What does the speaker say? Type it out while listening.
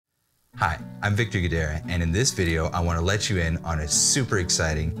Hi, I'm Victor Gadera, and in this video, I want to let you in on a super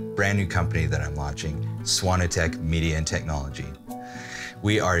exciting brand new company that I'm launching, Suonotec Media and Technology.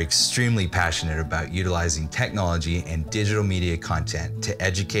 We are extremely passionate about utilizing technology and digital media content to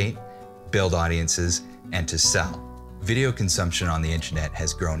educate, build audiences, and to sell. Video consumption on the internet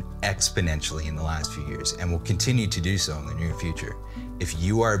has grown exponentially in the last few years and will continue to do so in the near future. If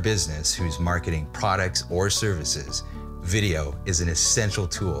you are a business who's marketing products or services, video is an essential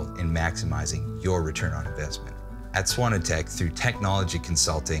tool in maximizing your return on investment. At Suonotec, through technology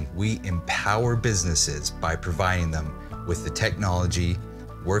consulting, we empower businesses by providing them with the technology,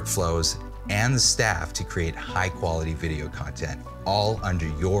 workflows, and the staff to create high-quality video content, all under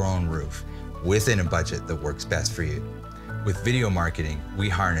your own roof, within a budget that works best for you. With video marketing, we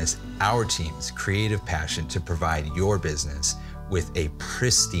harness our team's creative passion to provide your business with a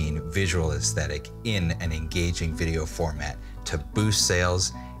pristine visual aesthetic in an engaging video format to boost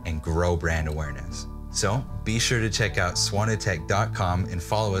sales and grow brand awareness. So be sure to check out suonotec.com and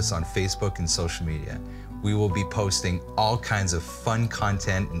follow us on Facebook and social media. We will be posting all kinds of fun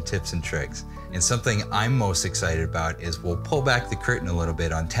content and tips and tricks. And something I'm most excited about is we'll pull back the curtain a little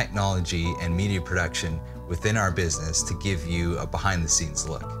bit on technology and media production within our business to give you a behind the scenes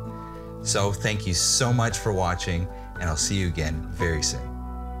look. So thank you so much for watching, and I'll see you again very soon.